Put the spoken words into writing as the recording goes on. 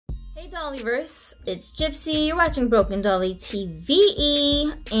Hey Dollyverse, it's Gypsy. You're watching Broken Dolly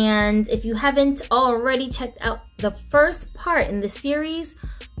TV, and if you haven't already checked out the first part in the series,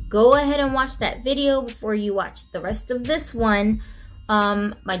 go ahead and watch that video before you watch the rest of this one.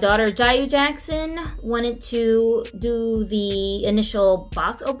 My daughter Jayu Jackson wanted to do the initial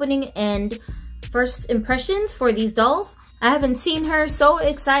box opening and first impressions for these dolls. I haven't seen her so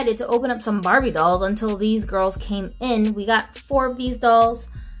excited to open up some Barbie dolls until these girls came in. We got 4 of these dolls.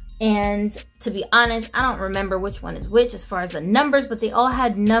 And to be honest, I don't remember which one is which as far as the numbers, but they all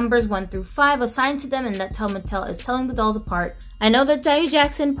had numbers 1 through 5 assigned to them, and that Mattel is telling the dolls apart. I know that Jayu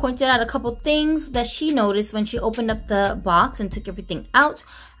Jackson pointed out a couple things that she noticed when she opened up the box and took everything out.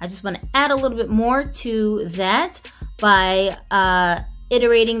 I just want to add a little bit more to that by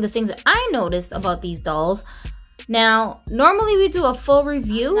iterating the things that I noticed about these dolls. Now, normally we do a full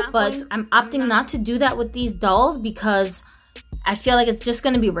review, but I'm opting not to do that with these dolls because I feel like it's just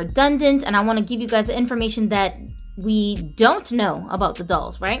going to be redundant, and I want to give you guys the information that we don't know about the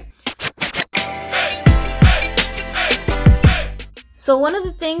dolls, right? So one of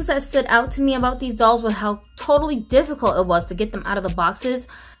the things that stood out to me about these dolls was how totally difficult it was to get them out of the boxes.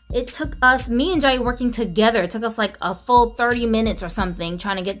 It took us, me and Jai working together, it took us like a full 30 minutes or something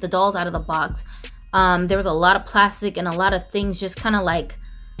trying to get the dolls out of the box. There was a lot of plastic and a lot of things just kind of like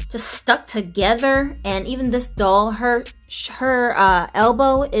just stuck together, and even this doll, her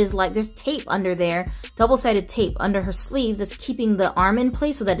elbow is like, there's tape under there, double-sided tape under her sleeve that's keeping the arm in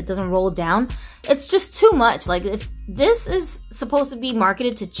place so that it doesn't roll down. It's just too much. Like, if this is supposed to be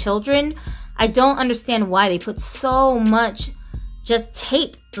marketed to children, I don't understand why they put so much just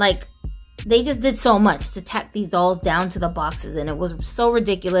tape. Like, they just did so much to tack these dolls down to the boxes, and it was so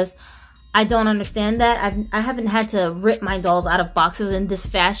ridiculous. I don't understand that. I haven't had to rip my dolls out of boxes in this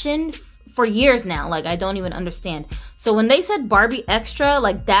fashion for years now. Like, I don't even understand. So when they said Barbie Extra,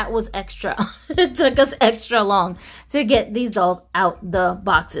 like, that was extra. It took us extra long to get these dolls out the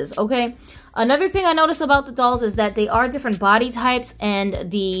boxes, okay? Another thing I noticed about the dolls is that they are different body types, and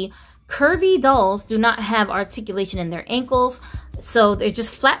the curvy dolls do not have articulation in their ankles, so they're just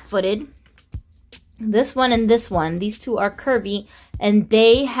flat-footed. This one and this one, these two are curvy, and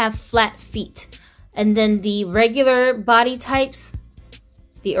they have flat feet. And then the regular body types,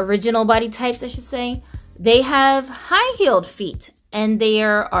 the original body types I should say, they have high-heeled feet, and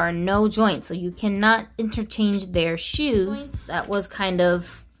there are no joints, so you cannot interchange their shoes. That was kind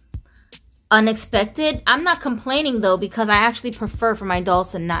of unexpected. I'm not complaining though, because I actually prefer for my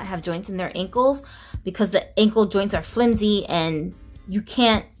dolls to not have joints in their ankles, because the ankle joints are flimsy and you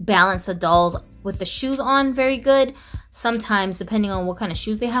can't balance the dolls with the shoes on very good sometimes, depending on what kind of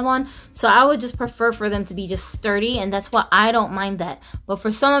shoes they have on. So I would just prefer for them to be just sturdy, and that's why I don't mind that. But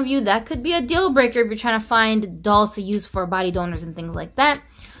for some of you, that could be a deal breaker if you're trying to find dolls to use for body donors and things like that.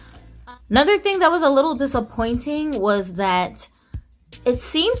 Another thing that was a little disappointing was that it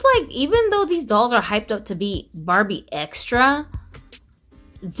seems like even though these dolls are hyped up to be Barbie Extra,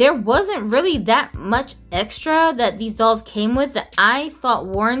 there wasn't really that much extra that these dolls came with that I thought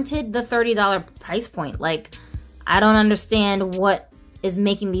warranted the $30 price point. Like, I don't understand what is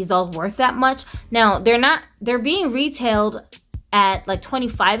making these dolls worth that much. Now, they're being retailed at like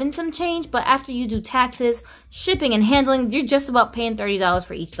 $25 and some change, but after you do taxes, shipping, and handling, you're just about paying $30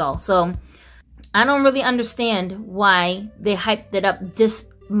 for each doll. So I don't really understand why they hyped it up this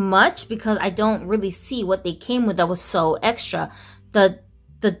much, because I don't really see what they came with that was so extra.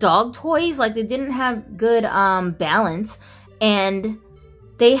 The dog toys, like, they didn't have good balance, and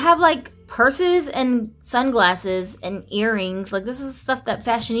they have like purses and sunglasses and earrings. Like, this is stuff that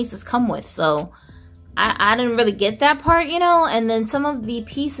fashionistas come with, so I didn't really get that part, you know. And then some of the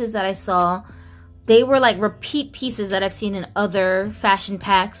pieces that I saw, they were like repeat pieces that I've seen in other fashion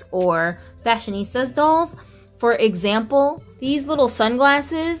packs or fashionistas dolls. For example, these little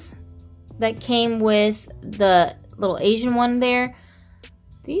sunglasses that came with the little Asian one there,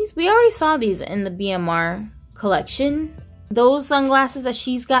 we already saw these in the BMR collection. Those sunglasses that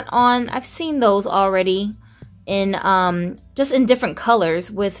she's got on, I've seen those already in just in different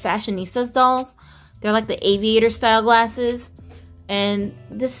colors with fashionistas dolls. They're like the aviator style glasses. And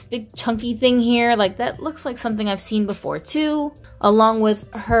this big chunky thing here, like, that looks like something I've seen before too, along with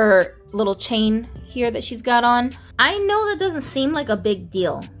her little chain here that she's got on. I know that doesn't seem like a big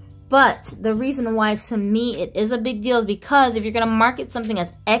deal, but the reason why to me it is a big deal is because if you're gonna market something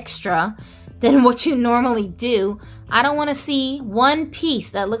as extra than what you normally do, I don't want to see one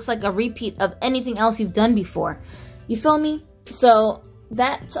piece that looks like a repeat of anything else you've done before. You feel me? So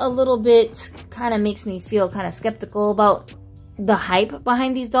that's a little bit kind of makes me feel kind of skeptical about the hype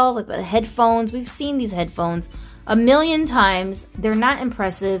behind these dolls. Like the headphones, we've seen these headphones a million times. They're not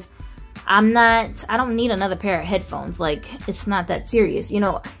impressive. I don't need another pair of headphones. Like, it's not that serious. You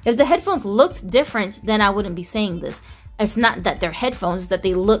know, if the headphones looked different, then I wouldn't be saying this. It's not that they're headphones, it's that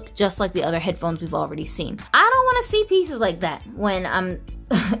they look just like the other headphones we've already seen. I don't want to see pieces like that when I'm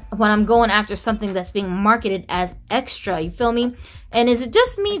when I'm going after something that's being marketed as extra, you feel me? And is it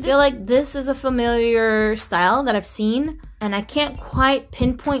just me? I feel like this is a familiar style that I've seen, and I can't quite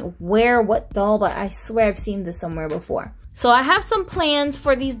pinpoint what doll, but I swear I've seen this somewhere before. So I have some plans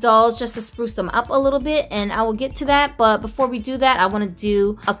for these dolls just to spruce them up a little bit, and I will get to that. But before we do that, I want to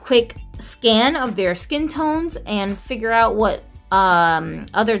do a quick scan of their skin tones and figure out what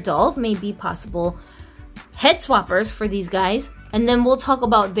other dolls may be possible head swappers for these guys. And then we'll talk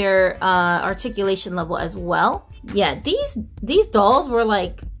about their articulation level as well. Yeah, these dolls were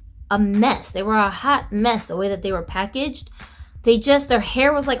like a mess. They were a hot mess the way that they were packaged. Their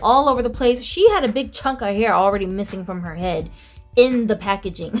hair was like all over the place. She had a big chunk of hair already missing from her head in the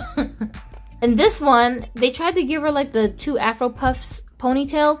packaging. And this one, they tried to give her like the 2 Afro puffs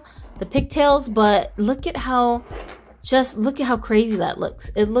ponytails, the pigtails, but look at how crazy that looks.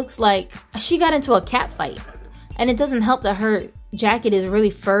 It looks like she got into a cat fight. And it doesn't help that her jacket is really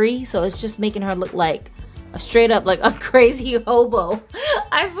furry, so it's just making her look like a straight up like a crazy hobo.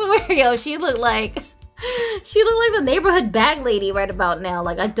 I swear, yo, she looked like the neighborhood bag lady right about now.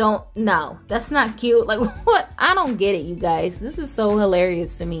 Like, I don't know. That's not cute. Like, what? I don't get it, you guys. This is so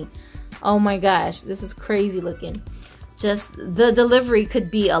hilarious to me. Oh my gosh, this is crazy looking. Just the delivery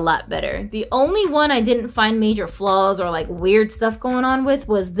could be a lot better. The only one I didn't find major flaws or like weird stuff going on with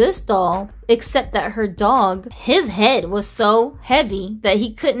was this doll, except that her dog, his head was so heavy that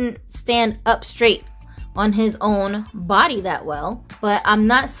he couldn't stand up straight on his own body that well. But I'm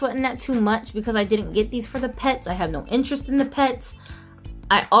not sweating that too much because I didn't get these for the pets. I have no interest in the pets.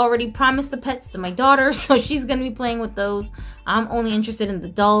 I already promised the pets to my daughter, so she's gonna be playing with those. I'm only interested in the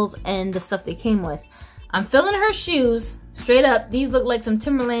dolls and the stuff they came with. I'm feeling her shoes, straight up. These look like some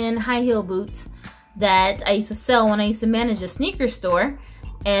Timberland high heel boots that I used to sell when I used to manage a sneaker store.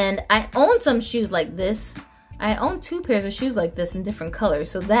 And I own some shoes like this. I own 2 pairs of shoes like this in different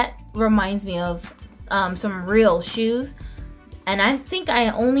colors. So that reminds me of some real shoes. And I think I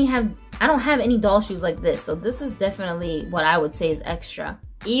don't have any doll shoes like this. So this is definitely what I would say is extra.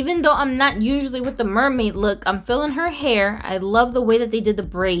 Even though I'm not usually with the mermaid look, I'm feeling her hair. I love the way that they did the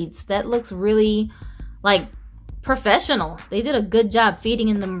braids. That looks really like professional. They did a good job feeding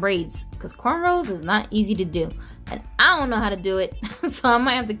in them braids because cornrows is not easy to do. And I don't know how to do it. So I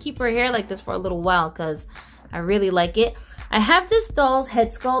might have to keep her hair like this for a little while because I really like it. I have this doll's head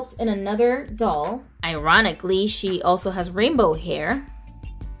sculpt in another doll. Ironically, she also has rainbow hair.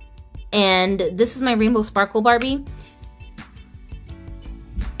 And this is my Rainbow Sparkle Barbie.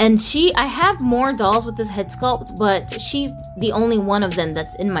 And I have more dolls with this head sculpt, but she's the only one of them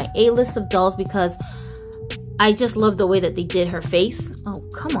that's in my A list of dolls because I just love the way that they did her face. Oh,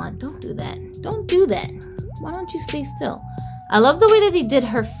 come on, don't do that. Don't do that. Why don't you stay still? I love the way that they did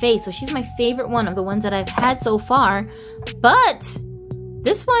her face. So she's my favorite one of the ones that I've had so far. But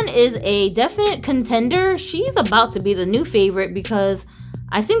this one is a definite contender. She's about to be the new favorite because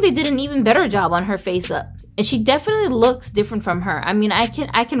I think they did an even better job on her face up. And she definitely looks different from her. I mean, I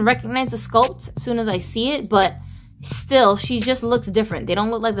can recognize the sculpt as soon as I see it, but still, she just looks different. They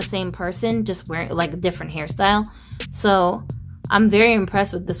don't look like the same person, just wearing like a different hairstyle. So I'm very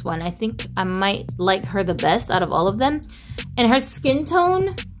impressed with this one. I think I might like her the best out of all of them. And her skin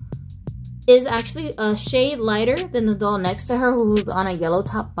tone is actually a shade lighter than the doll next to her, who's on a yellow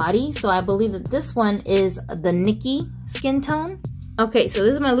top body. So I believe that this one is the Nikki skin tone. Okay, so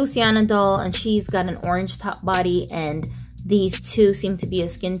this is my Luciana doll, and she's got an orange top body, and these two seem to be a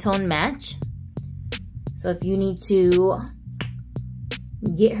skin tone match. So if you need to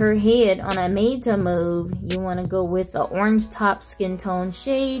get her head on a made to move, you want to go with the orange top skin tone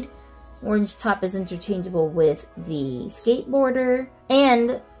shade. Orange top is interchangeable with the skateboarder.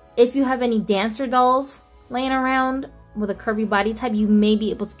 And if you have any dancer dolls laying around with a curvy body type, you may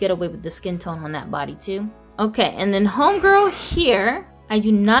be able to get away with the skin tone on that body too. Okay, and then homegirl here, I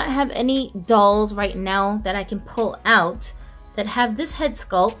do not have any dolls right now that I can pull out that have this head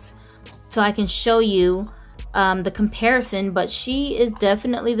sculpt, so I can show you the comparison, but she is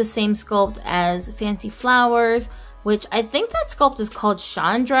definitely the same sculpt as Fancy Flowers, which I think that sculpt is called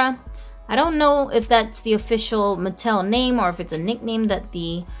Chandra. I don't know if that's the official Mattel name or if it's a nickname that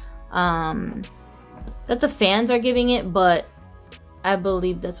the fans are giving it, but I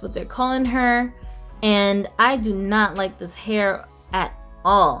believe that's what they're calling her. And I do not like this hair at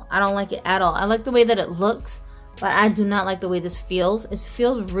all. I don't like it at all. I like the way that it looks, but I do not like the way this feels. It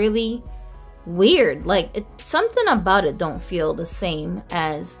feels really weird. Like, something about it don't feel the same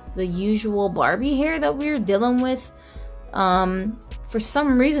as the usual Barbie hair that we're dealing with. For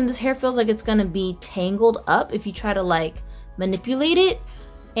some reason, this hair feels like it's gonna be tangled up if you try to like manipulate it.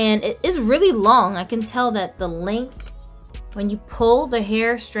 And it is really long. I can tell that the length, when you pull the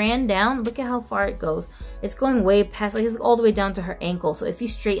hair strand down, look at how far it goes. It's going way past, like it's all the way down to her ankle. So if you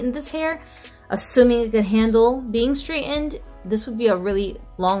straighten this hair, assuming it could handle being straightened, this would be a really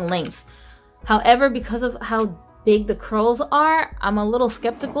long length. However, because of how big the curls are, I'm a little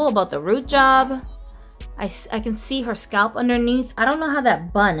skeptical about the root job. I can see her scalp underneath. I don't know how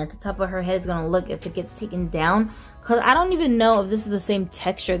that bun at the top of her head is gonna look if it gets taken down, because I don't even know if this is the same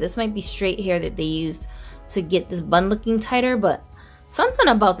texture. This might be straight hair that they used to get this bun looking tighter, but something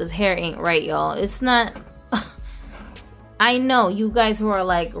about this hair ain't right, y'all. It's not. I know you guys who are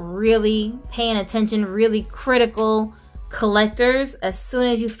like really paying attention, really critical collectors, as soon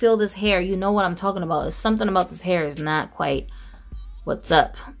as you feel this hair, you know what I'm talking about. It's something about this hair is not quite what's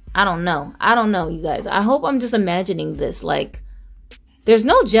up. I don't know, you guys. I hope I'm just imagining this. Like, there's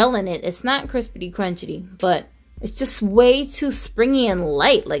no gel in it. It's not crispity crunchity, but it's just way too springy and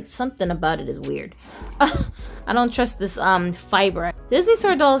light. Like, something about it is weird. I don't trust this fiber. Disney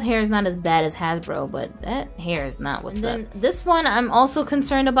Store Dolls hair is not as bad as Hasbro, but that hair is not what's up. This one, I'm also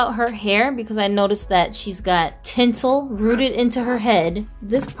concerned about her hair because I noticed that she's got tinsel rooted into her head.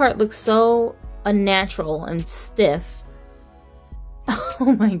 This part looks so unnatural and stiff.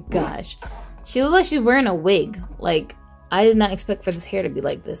 Oh my gosh. She looks like she's wearing a wig. Like, I did not expect for this hair to be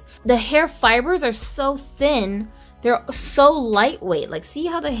like this. The hair fibers are so thin. They're so lightweight. Like, see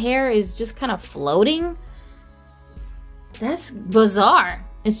how the hair is just kind of floating? That's bizarre.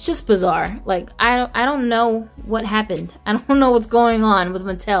 It's just bizarre. Like, I don't know what happened. I don't know what's going on with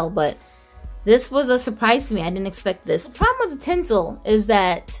Mattel, but this was a surprise to me. I didn't expect this. The problem with the tinsel is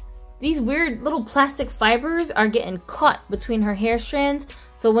that these weird little plastic fibers are getting caught between her hair strands.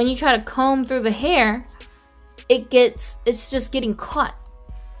 So when you try to comb through the hair, it's just getting caught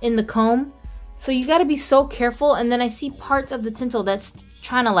in the comb. So you gotta be so careful. And then I see parts of the tinsel that's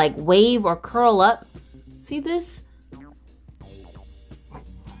trying to like wave or curl up. See this?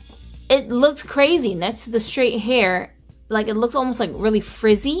 It looks crazy next to the straight hair. Like, it looks almost like really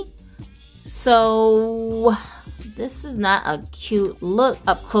frizzy. So this is not a cute look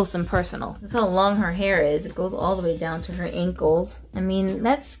up close and personal. That's how long her hair is. It goes all the way down to her ankles. I mean,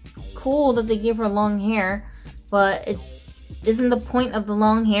 that's cool that they give her long hair, but it isn't the point of the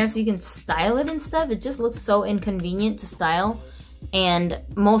long hair so you can style it and stuff. It just looks so inconvenient to style. And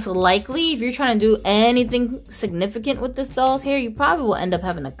most likely, if you're trying to do anything significant with this doll's hair, you probably will end up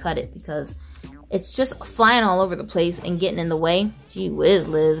having to cut it because it's just flying all over the place and getting in the way. Gee whiz,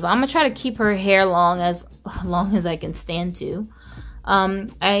 Liz. But I'm gonna try to keep her hair long as I can stand to.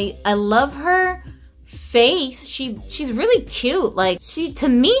 I love her face. She's really cute. Like, to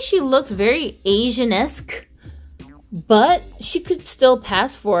me, she looks very Asian-esque, but she could still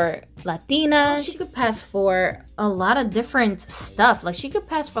pass for Latina. She could pass for a lot of different stuff. Like, she could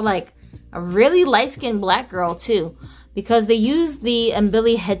pass for like a really light-skinned black girl too, because they use the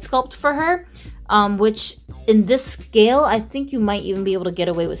Billy head sculpt for her. Which in this scale, I think you might even be able to get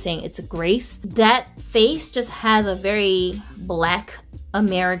away with saying it's a grace. That face just has a very black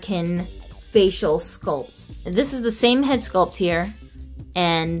American facial sculpt. And this is the same head sculpt here,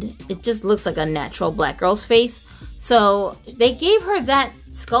 and it just looks like a natural black girl's face. So they gave her that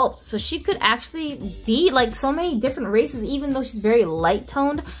sculpt so she could actually be like so many different races. Even though she's very light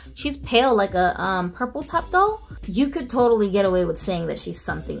toned, she's pale like a purple top doll. You could totally get away with saying that she's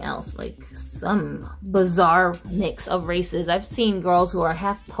something else, like some bizarre mix of races. I've seen girls who are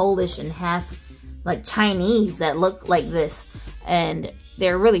half Polish and half like Chinese that look like this, and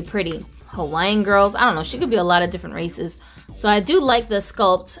they're really pretty. Hawaiian girls, I don't know, she could be a lot of different races. So I do like the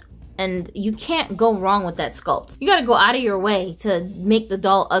sculpt, and you can't go wrong with that sculpt. You gotta go out of your way to make the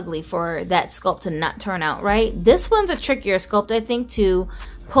doll ugly for that sculpt to not turn out right. This one's a trickier sculpt, I think, to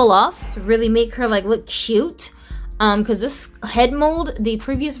pull off, to really make her like look cute. Because this head mold, the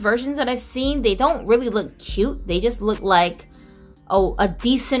previous versions that I've seen, they don't really look cute. They just look like a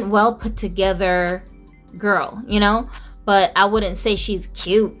decent, well put together girl, you know? But I wouldn't say she's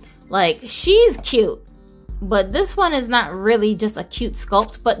cute. Like, she's cute. But this one is not really just a cute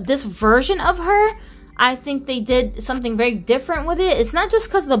sculpt. But this version of her, I think they did something very different with it. It's not just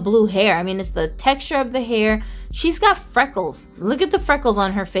because of the blue hair. I mean, it's the texture of the hair. She's got freckles. Look at the freckles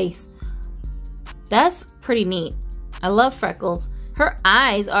on her face. That's pretty neat. I love freckles. Her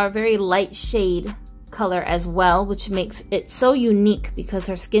eyes are a very light shade. color as well, which makes it so unique because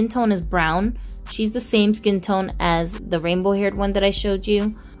her skin tone is brown. She's the same skin tone as the rainbow haired one that I showed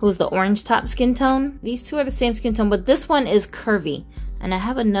you, who's the orange top skin tone. These two are the same skin tone, but this one is curvy. And I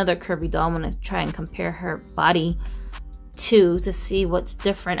have another curvy doll. I'm gonna try and compare her body to see what's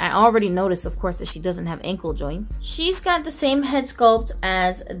different. I already noticed, of course, that she doesn't have ankle joints. She's got the same head sculpt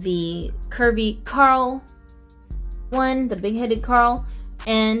as the curvy Carl one, the big-headed Carl.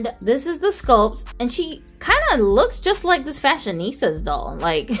 And this is the sculpt, and she kind of looks just like this Fashionista's doll.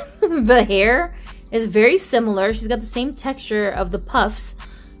 Like, the hair is very similar. She's got the same texture of the puffs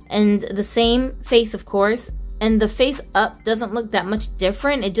and the same face, of course. And the face up doesn't look that much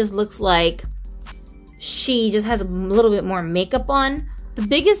different. It just looks like she just has a little bit more makeup on. The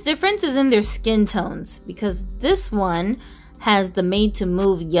biggest difference is in their skin tones, because this one has the made to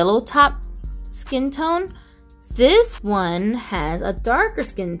move yellow top skin tone. This one has a darker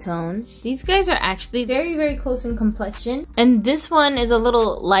skin tone. These guys are actually very, very close in complexion. And this one is a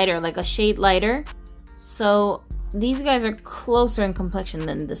little lighter, like a shade lighter. So these guys are closer in complexion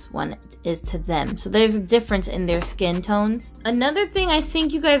than this one is to them. So there's a difference in their skin tones. Another thing I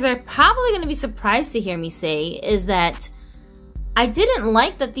think you guys are probably going to be surprised to hear me say is that I didn't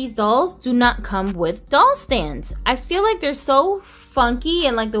like that these dolls do not come with doll stands. I feel like they're so funky,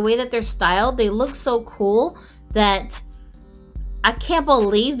 and like the way that they're styled, they look so cool that I can't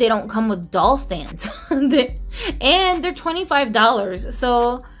believe they don't come with doll stands. And they're $25.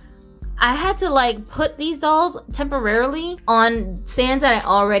 So I had to like put these dolls temporarily on stands that I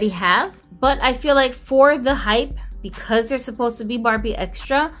already have. But I feel like for the hype, because they're supposed to be Barbie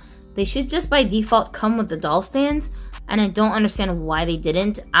Extra, they should just by default come with the doll stands. And I don't understand why they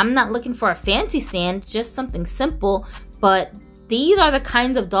didn't. I'm not looking for a fancy stand, just something simple. But these are the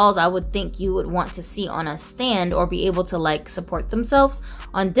kinds of dolls I would think you would want to see on a stand or be able to like support themselves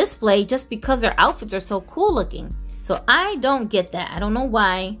on display, just because their outfits are so cool looking. So I don't get that. I don't know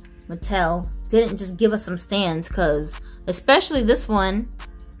why Mattel didn't just give us some stands, because especially this one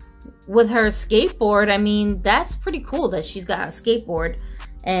with her skateboard, I mean, that's pretty cool that she's got a skateboard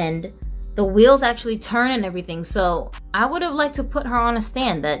and the wheels actually turn and everything. So I would have liked to put her on a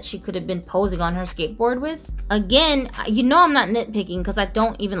stand that she could have been posing on her skateboard with. Again, you know I'm not nitpicking because I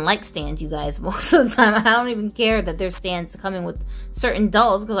don't even like stands, you guys. Most of the time, I don't even care that there's stands coming with certain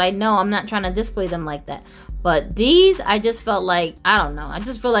dolls because I know I'm not trying to display them like that. But these, I just felt like, I don't know. I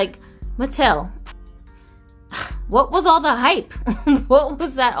just feel like, Mattel, what was all the hype? What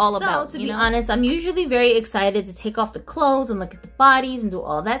was that all about? So, to be honest, I'm usually very excited to take off the clothes and look at the bodies and do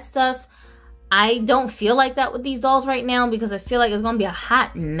all that stuff. I don't feel like that with these dolls right now because I feel like it's gonna be a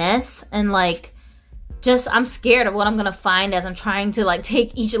hot mess, and like, just I'm scared of what I'm gonna find as I'm trying to like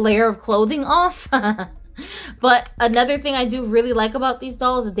take each layer of clothing off. But another thing I do really like about these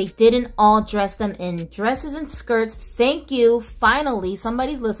dolls is they didn't all dress them in dresses and skirts. Thank you, finally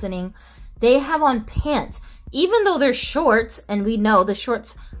somebody's listening. They have on pants, even though they're shorts, and we know the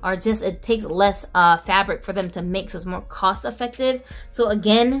shorts are just, it takes less fabric for them to make, so it's more cost effective. So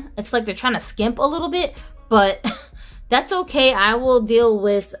again, it's like they're trying to skimp a little bit, but that's okay. I will deal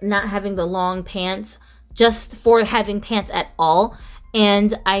with not having the long pants just for having pants at all.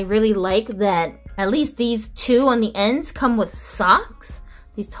 And I really like that at least these two on the ends come with socks,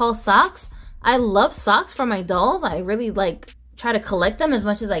 these tall socks. I love socks for my dolls. I really like try to collect them as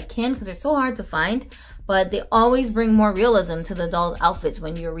much as I can because they're so hard to find. But they always bring more realism to the dolls' outfits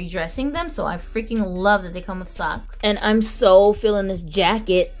when you're redressing them. So I freaking love that they come with socks. And I'm so feeling this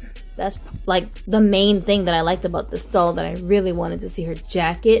jacket. That's like the main thing that I liked about this doll, that I really wanted to see her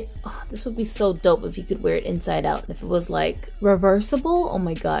jacket. Oh, this would be so dope if you could wear it inside out. If it was like reversible, oh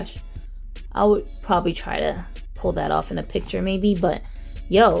my gosh. I would probably try to pull that off in a picture maybe. But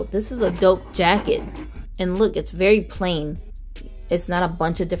yo, this is a dope jacket. And look, it's very plain. It's not a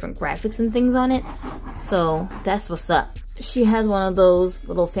bunch of different graphics and things on it. So that's what's up. She has one of those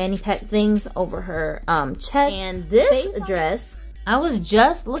little fanny pack things over her chest. And this dress, I was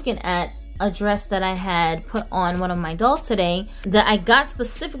just looking at a dress that I had put on one of my dolls today that I got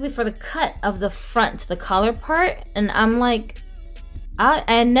specifically for the cut of the front, the collar part. And I'm like,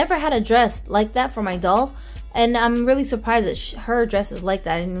 I never had a dress like that for my dolls. And I'm really surprised that her dress is like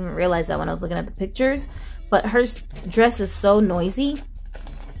that. I didn't even realize that when I was looking at the pictures. But her dress is so noisy.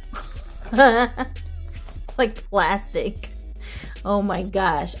 It's like plastic. Oh my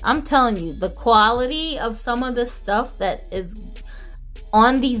gosh. I'm telling you, the quality of some of the stuff that is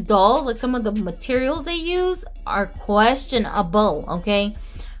on these dolls, like some of the materials they use, are questionable, okay?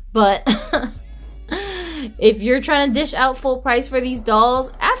 But if you're trying to dish out full price for these dolls,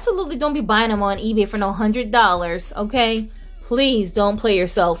 absolutely don't be buying them on eBay for no $100, okay? please don't play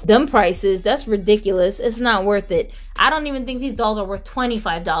yourself. Them prices, that's ridiculous. It's not worth it. I don't even think these dolls are worth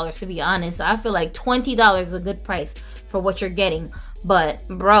 $25, to be honest. I feel like $20 is a good price for what you're getting. But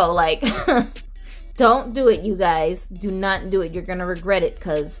bro, like, don't do it, you guys. Do not do it. You're gonna regret it,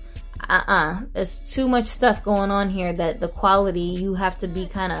 because there's too much stuff going on here that the quality, you have to be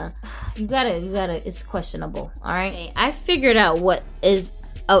kind of, you gotta, it's questionable. All right, okay, I figured out what is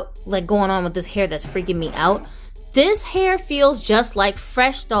like going on with this hair that's freaking me out. This hair feels just like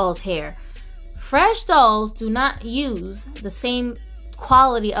Fresh Dolls hair. Fresh Dolls do not use the same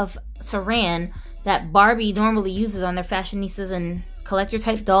quality of saran that Barbie normally uses on their fashionistas and collector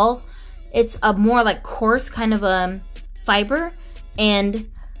type dolls. It's a more like coarse kind of a fiber, and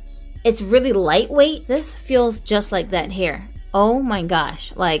it's really lightweight. This feels just like that hair. Oh my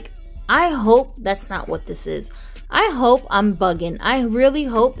gosh. Like, I hope that's not what this is. I hope I'm bugging. I really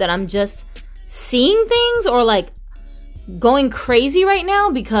hope that I'm just seeing things or like going crazy right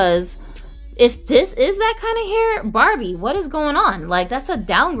now, because if this is that kind of hair, Barbie, what is going on? Like, that's a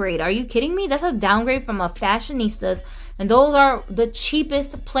downgrade. Are you kidding me? That's a downgrade from a fashionistas, and those are the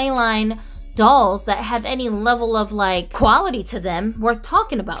cheapest playline dolls that have any level of like quality to them worth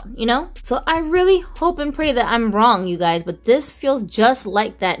talking about, you know? So I really hope and pray that I'm wrong, you guys, but this feels just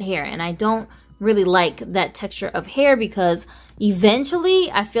like that hair, and I don't really like that texture of hair, because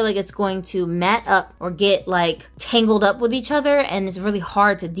eventually I feel like it's going to mat up or get like tangled up with each other, and it's really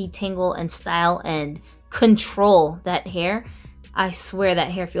hard to detangle and style and control that hair. I swear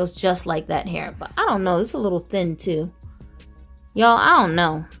that hair feels just like that hair, but I don't know, it's a little thin too. Y'all, I don't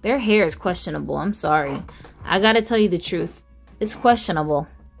know. Their hair is questionable. I'm sorry. I gotta tell you the truth. It's questionable.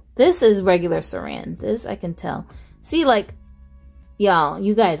 This is regular saran. This I can tell. See, like, y'all,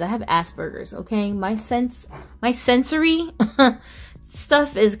 you guys, I have Asperger's, okay? My sensory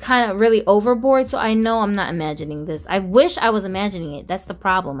stuff is kind of really overboard, so I know I'm not imagining this. I wish I was imagining it. That's the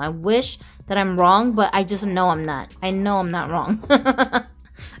problem. I wish that I'm wrong, but I just know I'm not. I know I'm not wrong.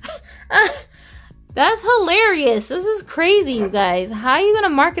 That's hilarious. This is crazy, you guys. How are you gonna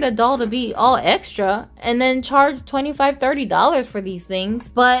market a doll to be all extra and then charge $25, $30 for these things,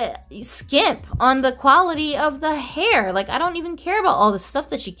 but skimp on the quality of the hair? Like, I don't even care about all the stuff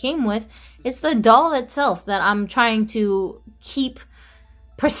that she came with. It's the doll itself that I'm trying to keep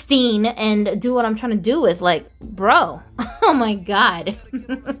pristine and do what I'm trying to do with. Like, bro, oh my God.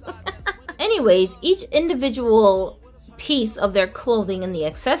 Anyways, each individual piece of their clothing and the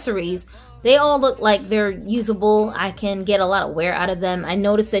accessories, they all look like they're usable. I can get a lot of wear out of them. I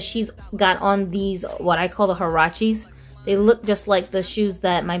noticed that she's got on these, what I call the Huaraches. They look just like the shoes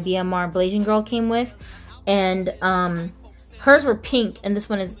that my BMR Blasian girl came with. And hers were pink, and this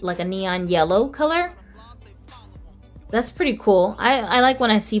one is like a neon yellow color. That's pretty cool. I like when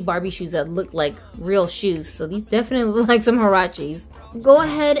I see Barbie shoes that look like real shoes. So these definitely look like some Huaraches. Go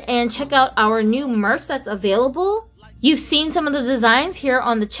ahead and check out our new merch that's available. You've seen some of the designs here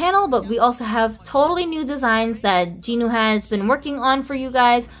on the channel, but we also have totally new designs that Ginu has been working on for you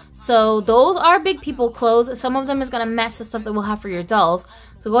guys. So those are big people clothes. Some of them is going to match the stuff that we'll have for your dolls.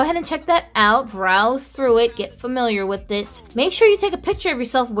 So go ahead and check that out. Browse through it. Get familiar with it. Make sure you take a picture of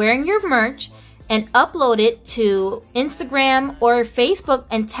yourself wearing your merch and upload it to Instagram or Facebook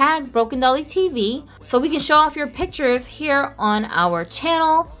and tag Broken Dolly TV so we can show off your pictures here on our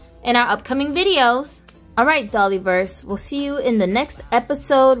channel in our upcoming videos. Alright, Dollyverse, we'll see you in the next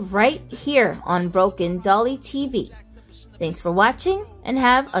episode right here on Broken Dolly TV. Thanks for watching and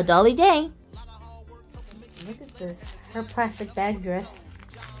have a Dolly day. Look at this, her plastic bag dress.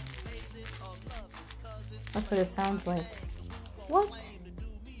 That's what it sounds like. What?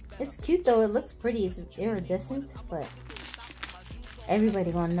 It's cute though, it looks pretty, it's iridescent, but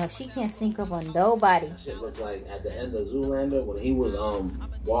everybody gonna know she can't sneak up on nobody. That shit looks like at the end of Zoolander when he was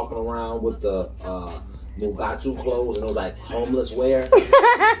walking around with the Mugatu clothes and it was like homeless wear.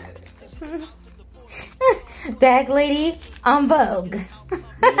 Bag lady on Vogue.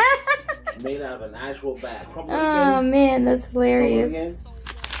 Made out of an actual bag. Oh man, that's hilarious.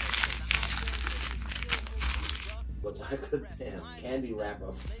 But like a damn candy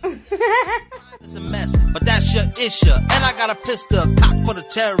wrapper. It's a mess, but that's your issue. And I got a pistol, cock for the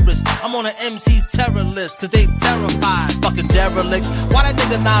terrorists. I'm on an MC's terror list, cause they terrified. Fucking derelicts. Why that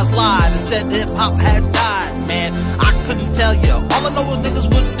nigga Nas lied and said hip hop had died, man? I couldn't tell you. All I know is niggas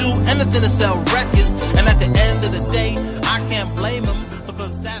would do anything to sell records. And at the end of the day, I can't blame them.